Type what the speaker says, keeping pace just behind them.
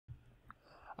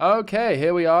Okay,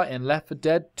 here we are in Left 4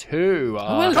 Dead 2.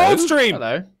 Coldstream!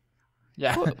 Hello.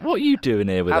 Yeah. What are you doing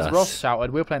here with us? As Ross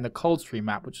shouted, we're playing the Coldstream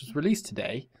map, which was released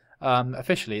today.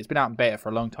 Officially, it's been out in beta for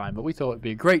a long time, but we thought it'd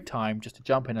be a great time just to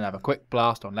jump in and have a quick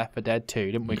blast on Left 4 Dead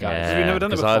 2, didn't we, guys? Yeah, We've never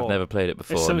done it because before. I've never played it It's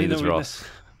before, something neither's that we've Ross.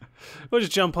 We'll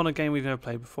just jump on a game we've never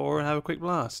played before and have a quick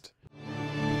blast.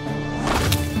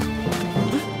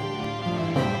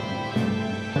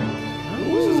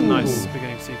 This is a nice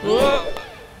beginning sequence.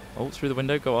 Oh, through the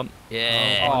window, go on.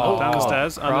 Yeah. Down the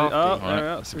stairs. There we Alright,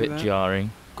 are. that's a bit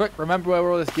jarring. Quick, remember where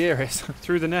all this gear is.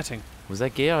 Through the netting. Was there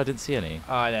gear? I didn't see any.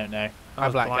 I don't know. I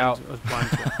was blacked blind. out. I was blind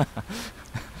to it.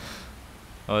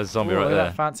 Oh, there's a zombie Ooh, right look at there.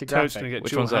 that fancy Toad's graphic. going to get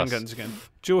Which dual one's us? handguns again.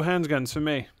 Dual handguns for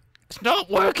me. It's not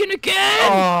working again!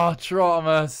 Oh,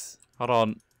 Trotimus. Hold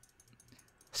on.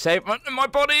 Save my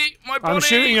body! My body! I'm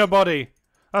shooting your body.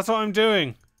 That's what I'm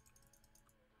doing.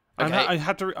 Okay. I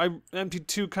had to. I emptied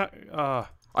two.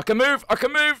 I can move! I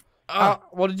can move!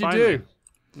 What did you Finally. do?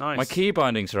 Nice. My key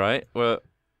bindings, right, were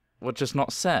just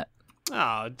not set.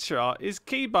 Ah, sure. Is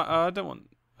key but I don't want.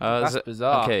 That's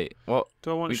bizarre. Okay, what?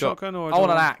 Do I want We a got- shotgun or? I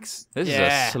want an axe. This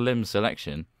Yeah. is a slim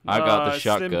selection. I got the it's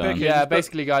slim shotgun. pickings. Yeah, but-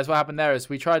 basically, guys, what happened there is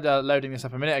we tried loading this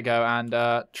up a minute ago,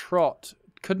 and Trot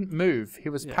couldn't move. He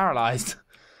was paralyzed.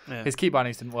 Yeah. His key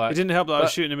bindings didn't work. It didn't help that I was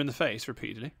But- shooting him in the face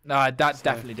repeatedly. No, that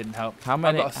definitely didn't help. How I've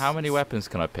many got how many weapons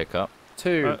can I pick up?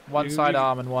 Two, one you-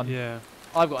 sidearm and one. Yeah.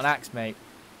 I've got an axe, mate.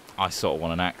 I sort of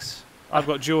want an axe. I've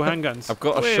got dual handguns. I've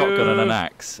got a shotgun and an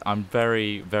axe. I'm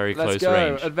very, very Let's close go.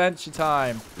 range. Adventure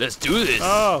time. Let's do this.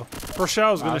 Oh,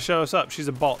 Rochelle's going to Nice. show us up. She's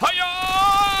a bot.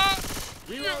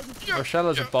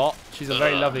 Rochelle's a bot. She's a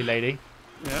very lovely lady.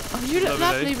 Yeah. Oh, you look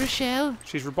lovely, lady. Rochelle.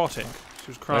 She's robotic.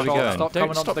 She was Where are we crafted. going? Stop Don't coming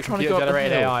onto stop the trying to go up the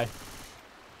computer-generated hill. AI.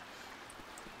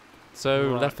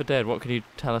 So, Right. Left 4 Dead, what can you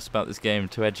tell us about this game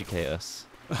to educate us?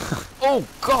 Oh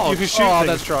God! You can shoot Oh,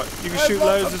 things, Trot. You can shoot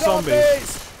loads of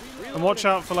zombies. And watch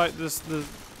out for like this the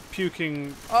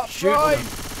puking Shoot right.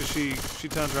 because she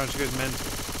turns around, she goes mental.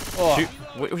 Oh,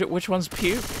 Shoot. Which one's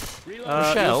puke? You'll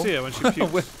Rochelle? see her when she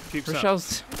pukes up.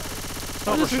 Rochelle's. It's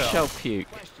Why not does Rochelle. Rochelle puke?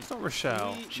 It's not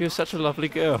Rochelle. She was such a lovely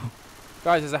girl.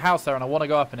 guys, there's a house there, and I want to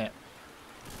go up in it.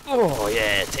 Oh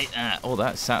yeah, take that. Oh,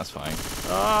 that's satisfying.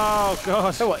 Oh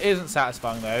god. So what isn't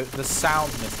satisfying though? The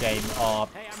sounds in this game are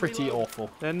pretty awful.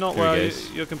 They're not Here well. he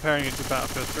goes. You're comparing it to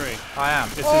Battlefield 3. I am.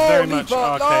 This is very Holy much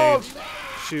fuck, arcade. no!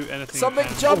 Shoot anything. Something you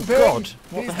can. jumping! Oh, God.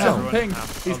 What He's the hell? jumping!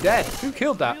 He's dead. Who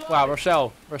killed that? Wow,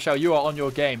 Rochelle, you are on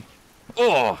your game.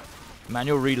 Oh,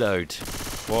 manual reload.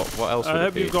 What else would I it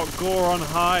hope be? you've got gore on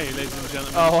high, ladies and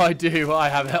gentlemen. Oh, I do. I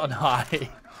have it on high.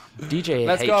 DJ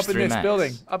Let's go up in H3 this Max.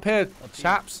 building. Up here,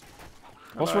 chaps.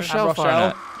 What's Hello. Rochelle And firing Rochelle.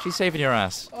 at? She's saving your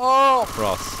ass, Oh!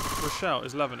 Ross. Rochelle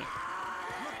is loving it.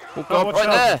 Oh God, watch right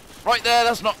out. there, right there.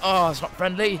 That's not. Oh, it's not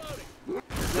friendly.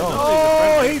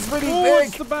 Oh, he's really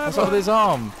What's big! the bad What's up with his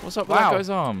arm? What's up with Wow. that guy's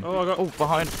arm? Oh, I got. Oh,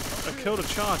 behind. I killed a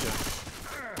charger.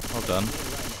 Well done.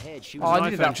 Oh, I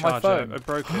An did iPhone that with my charger. phone. I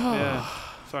broke it. Yeah.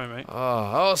 Sorry, mate.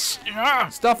 Oh,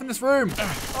 Stuff in this room.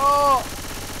 Oh!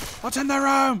 What's in the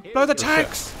room? Blow the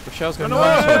tanks! Rochelle's going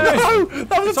Run to away! No!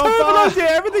 That was It's a on terrible fire. idea!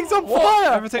 Everything's on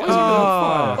fire! Everything. Why is it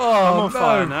on fire? Oh, I'm on no.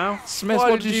 fire now. Smith, Why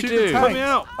what did did you you shoot the do? tank? Put me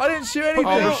out. I didn't shoot anything!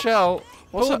 Oh, Rochelle.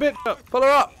 What's Pull up? the bit up. Pull her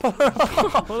up! Pull her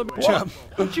up! Pull the bitch up.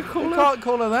 What'd you call You her? can't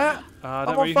call her that! Don't I'm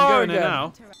worry, on you can go fire in there again.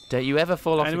 now. Don't you ever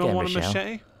fall off Anyone again, want a Rochelle?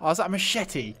 machete? Oh, is that a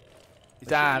machete?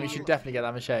 Damn, you should definitely get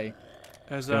that machete.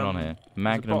 There's, What's going on here? there's a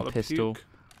Magnum bottle of pistol. puke.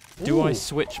 Do I Ooh.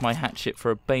 switch my hatchet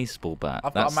for a baseball bat?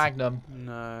 I've got a magnum.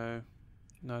 No.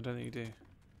 No, I don't think you do.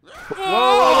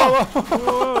 Whoa!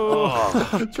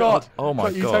 Whoa! God. Oh my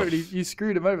You god! totally, you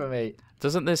screwed him over, mate.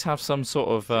 Doesn't this have some sort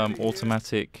of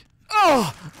automatic?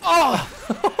 Oh! Oh!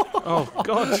 Oh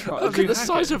god! Look at the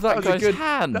size of that was a guy's good-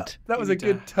 hand. That was a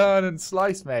good turn and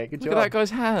slice, mate. Good Look job. at that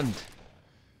guy's hand.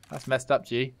 That's messed up,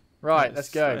 G. Right, let's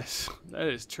go. That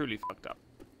is truly fucked up.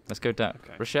 Let's go down.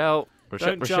 Okay. Rochelle.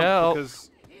 Don't Rochelle. jump because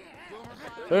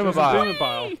Boomerbile.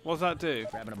 Boomerbile. What does that do?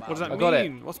 What does that I got it.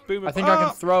 mean? What's boomerbile? I think I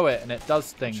can throw it and it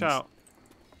does things. Shout.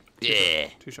 Yeah.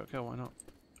 Two-shot kill. Why not?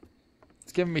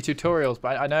 It's giving me tutorials,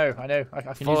 but I know. I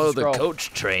can Follow use the the scroll.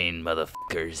 coach train,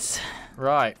 motherfuckers.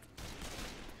 Right.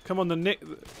 Come on,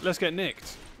 let's get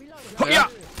nicked. Yeah.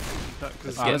 Wow,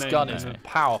 this gun is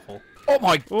powerful. Oh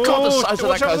my god, the size of that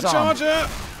watch out guy's the arm. charger!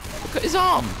 Look at his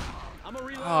arm.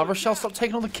 Oh, Rochelle, stop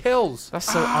taking all the kills. That's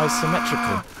so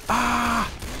isometrical.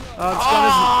 This gun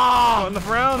isn't got enough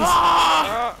rounds.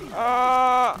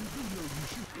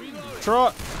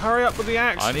 Trot, hurry up with the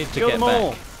axe. I need to Kill get them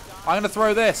all. back. I'm going to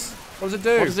throw this. What does it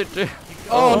do? What does it do?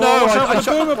 Oh, no. watch out I for the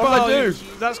shot- what did I do?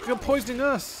 boomerbile. That's poisoning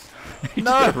us.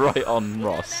 No. Right on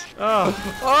Ross.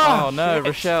 Oh, Oh no,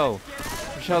 Rochelle.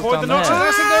 Rochelle's Avoid down the there. Noxious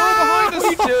acid, they're all behind us!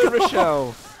 What are you doing,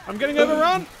 Rochelle? I'm getting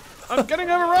overrun! I'm getting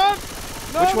overrun!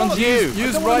 No, Which one's you?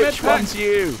 Use don't want right. a med Which one's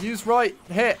you? Use right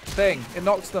hit thing. It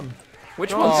knocks them.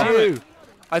 Which Oh. one's you?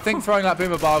 I think throwing that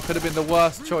boomer bar could have been the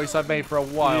worst choice I've made for a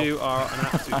while. You are an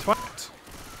absolute twat.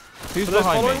 Who's For those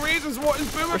behind following me? reasons, what is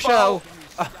Boomer Rochelle.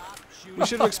 Ball? We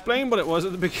should have explained what it was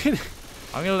at the beginning.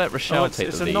 I'm gonna let Rochelle it's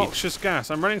take the a lead. noxious gas.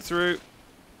 I'm running through.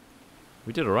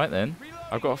 We did alright then.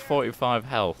 I've got 45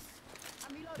 health.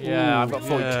 Yeah, I've got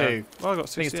 42. Yeah. Well, I got I think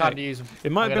 68. it's time to use them.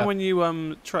 It might have been gonna- when you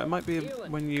It might be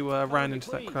when you ran into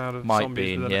that crowd of Might zombies.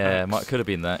 be, with an yeah. axe. Could have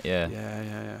been that, yeah.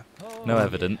 Yeah. No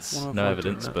evidence. Wanna No avoid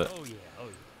evidence, doing but.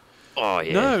 Oh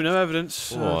yeah. No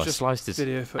evidence. Oh, I just sliced his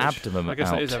video footage. abdomen I guess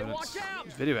out. that is evidence.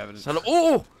 It's video evidence.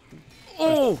 Oh!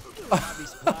 Oh!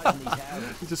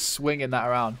 He's just swinging that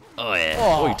around. Oh yeah.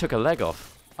 Oh. Oh, you took a leg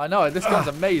off. I know, this gun's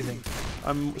amazing.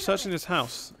 I'm searching this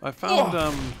house. I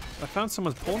found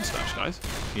someone's porn stash, guys.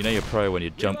 You know you're pro when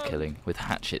you're jump killing with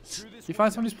hatchets. You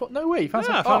found somebody's pot? No way, you found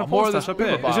Yeah, I some. found a more porn of this stash up boomer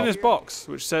here. It's in bile. this box,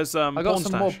 which says I got porn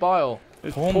some stash. more bile.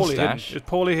 It's Porn poorly stash? hidden. It's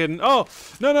poorly hidden. Oh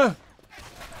no!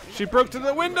 She broke through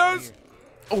the windows.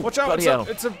 Oh, Watch out! bloody It's a, hell.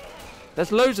 it's a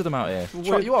There's loads of them out here.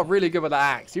 Trot, you are really good with that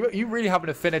axe. You really have an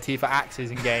affinity for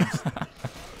axes in games.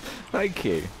 Thank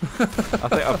you. I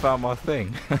think I found my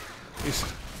thing.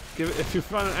 if you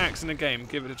find an axe in a game,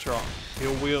 give it a trot.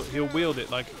 He'll wield it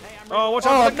like. Oh, watch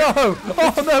out! Oh no!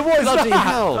 Oh no! What is Bloody that?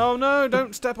 hell! Oh no!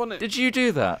 Don't step on it. Did you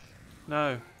do that?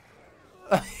 No.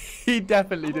 He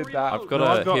definitely did that. I've got No,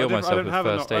 I've to heal I myself don't with have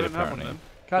first I aid don't have one apparently. then.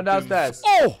 Come downstairs.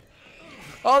 Oh!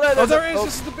 Oh, Oh, there it is. Oh.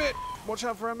 This is the bit. Watch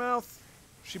out for her mouth.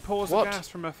 She pours the What? gas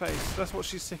from her face. That's what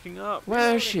she's sticking up.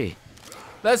 Where is she?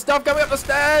 There's stuff coming up the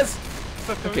stairs.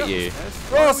 Stuff Look coming at up you. the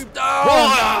stairs. Ross, Why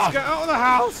no! Let's get out of the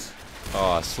house.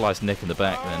 Oh, I sliced Nick in the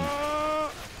back then.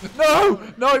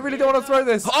 No! I really don't want to throw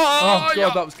this. Oh yeah.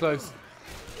 god, that was close.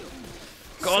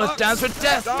 Go on a dance with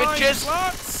death, bitches!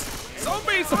 Sluts!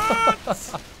 Zombie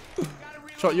sluts!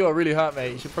 Trot, you are really hurt,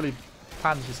 mate. You should probably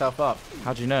bandage yourself up.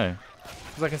 How'd you know?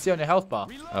 Because I can see on your health bar.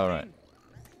 Alright.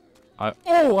 I'm.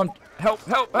 Help!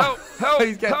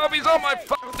 He's getting- He's on my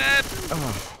fucking head!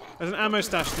 There's an ammo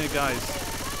stash near,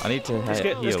 guys. I need to Let's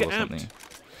heal get or amped. something.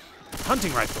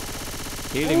 Hunting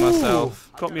rifle. Healing Ooh.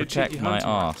 myself. Got me a Protect cheeky my hunting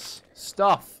arse.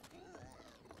 Stuff.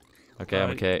 Okay, I'm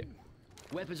Right. okay.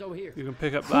 Weapons over here. You can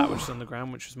pick up that, which is on the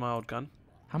ground, which is my old gun.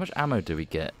 How much ammo do we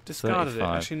get? Discarded it.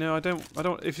 35. Actually, no, I don't.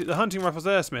 If the hunting rifle's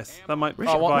there, Smith, that might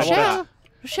I want provide that.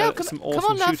 Rochelle, come, some come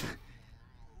awesome on, love. shooting.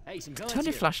 Hey, some guns Turn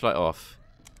your here. flashlight off.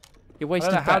 You're I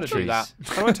wasting don't know how to batteries. do that.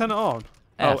 How do I turn it on?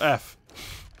 F. Oh, F.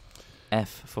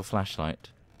 F for flashlight.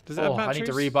 Does it have Oh, I need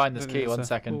to batteries? rebind this Don't key. think 1 so.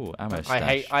 second. Ooh, ammo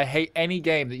stash. I hate any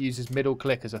game that uses middle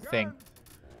click as a thing.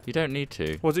 You don't need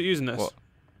to. Was it using this? What?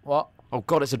 What? Oh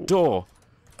god, it's a door.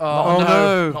 Oh, Oh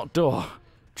no! Not door.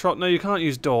 Trot, no, you can't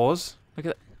use doors. Look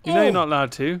at that. You know Oh. you're not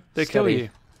allowed to. They kill Steady. you.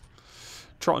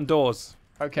 Trot and doors.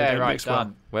 Okay, don't right, mix well.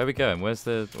 done. Where are we going? Where's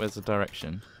the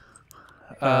direction?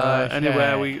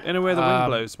 Anywhere the wind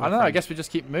blows. I my don't know. I friend. guess we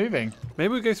just keep moving.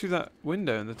 Maybe we go through that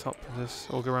window in the top of this,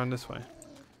 or go around this way.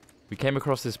 We came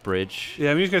across this bridge.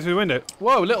 Yeah, we need to go through the window.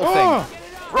 Whoa, little Oh! thing.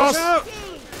 Watch out!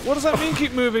 What does that mean?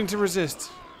 Keep moving to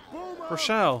resist.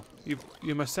 Rochelle,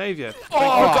 you're my saviour. Oh,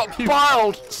 I Oh, got you-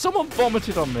 piled! Someone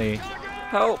vomited on me.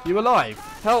 Help! You alive?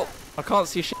 Help! I can't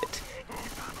see shit.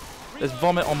 There's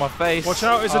vomit on my face. Watch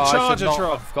out! It's a Oh, I should charger, not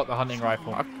Trot. have got the hunting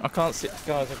rifle. I can't see,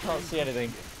 guys. I can't see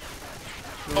anything.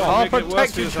 I'll Making it worse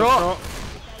protect for you,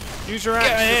 yourself, Use your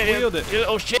axe. Just wield it. You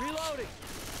little shit!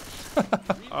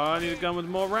 Oh, I need a gun with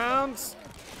more rounds.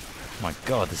 My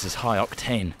God, this is high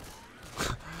octane.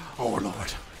 Oh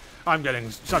Lord, I'm getting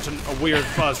such a weird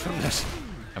buzz from this.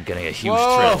 I'm getting a huge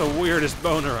Whoa. thrill. The weirdest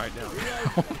boner right now.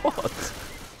 What?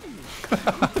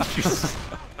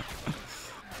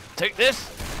 Take this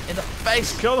in the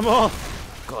face. Kill them all.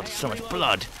 God, so much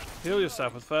blood. Heal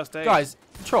yourself with first aid. Guys,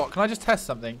 Trot, can I just test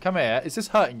something? Come here. Is this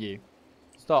hurting you?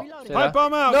 Stop. See pipe that?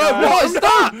 bomb out. No, guys. what is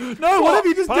that? No, what have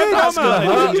you just Pipe done? bomb That's out, gonna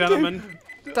ladies hurt. and gentlemen.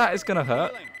 That is gonna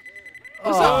hurt.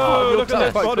 Oh, Your look at touch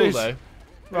those quite cool, bodies. though. Look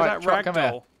Right, at that Trot, come here.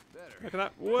 ragdoll. Look at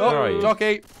that. Oh, Where are Whoa. you?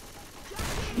 Jockey,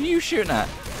 Who are you shooting at?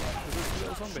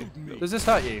 Little zombie. does this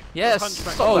hurt you? Yes.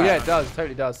 Hunchback. stop Oh, that. yeah, it does.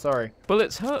 Totally does. Sorry.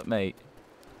 Bullets hurt, mate.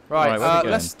 Right, Right, where are we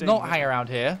going? let's not hang around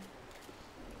here.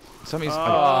 Something's.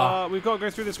 We've got to go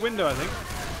through this window, I think.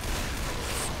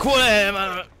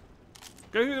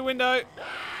 Go through the window.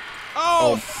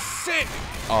 Oh, sick!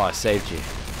 Oh, I saved you.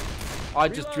 I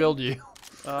just drilled you.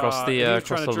 Across the, he was across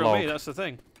trying the to drill me, log. that's the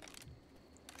thing.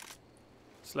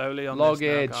 Slowly on Log this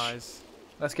now, edge. guys.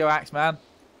 Let's go, Axe Man.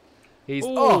 He's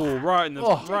right in the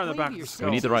right in the back of the skull.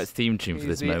 We need the right theme tune for he's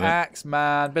this the moment. axe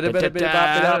man. Axeman.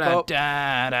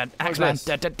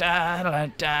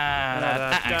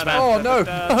 Oh no!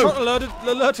 Trot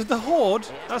alerted the horde.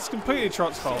 That's completely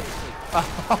Trot's fault.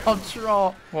 Oh,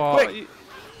 Trot! What? Quick,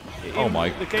 Oh my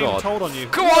The game god. told on you.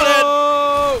 Come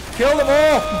on in! kill them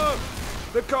all!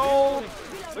 The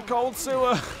cold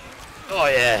sewer. Oh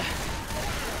yeah.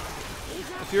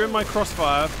 If you're in my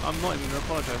crossfire, I'm not even going to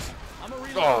apologise.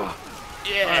 Oh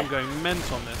yeah. I'm going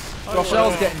ment on this.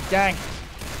 Rochelle's getting ganked.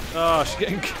 Oh,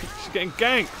 she's getting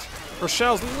ganked.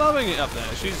 Rochelle's loving it up there.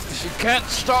 She can't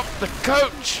stop the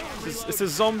coach It's a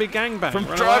zombie gangbang. from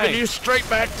Run driving away. you straight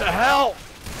back to hell.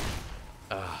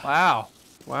 Wow.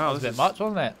 Wow, That was a this bit is much,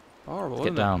 wasn't it? horrible. Get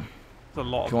isn't down. It? It's a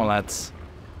lot. Come on, lads.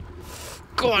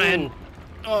 Go on in.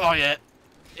 Oh yeah.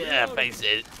 Yeah, face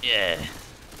it. Yeah.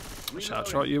 Shout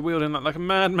Trot, you're wielding that like a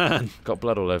madman. Got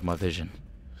blood all over my vision.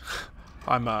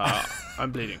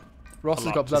 I'm bleeding. Ross has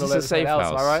lot. got blood This all is over a safe everything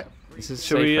else, house. alright? This is a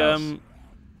Shall safe we house.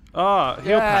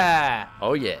 heal pack. Yeah!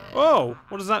 Oh yeah. Oh,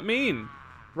 what does that mean?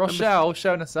 Rochelle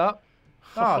showing us up.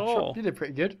 Oh. You did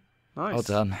pretty good. Nice. Well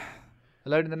done.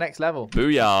 Alone in the next level.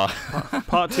 Booyah.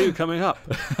 Part 2 coming up.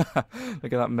 Look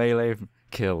at that melee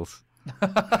kills.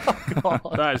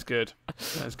 That is good.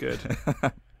 That is good.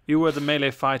 You were the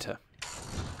melee fighter.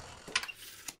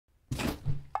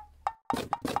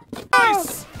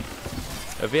 Nice!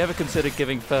 Have you ever considered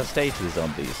giving first aid to the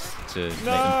zombies to make them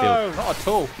No! Not at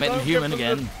all. feel make them Don't human give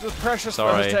them again? The precious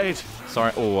Sorry. first aid.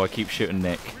 Sorry. Oh, I keep shooting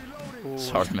Nick.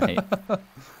 Sorry, mate. Nick, What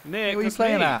are you that's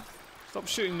playing me. at? Stop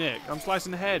shooting Nick. I'm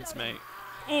slicing heads, mate.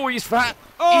 Oh, he's fat.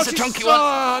 Oh, He's a she's chunky so-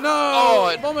 one. No! Oh,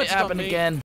 it Vomited on happened me. again.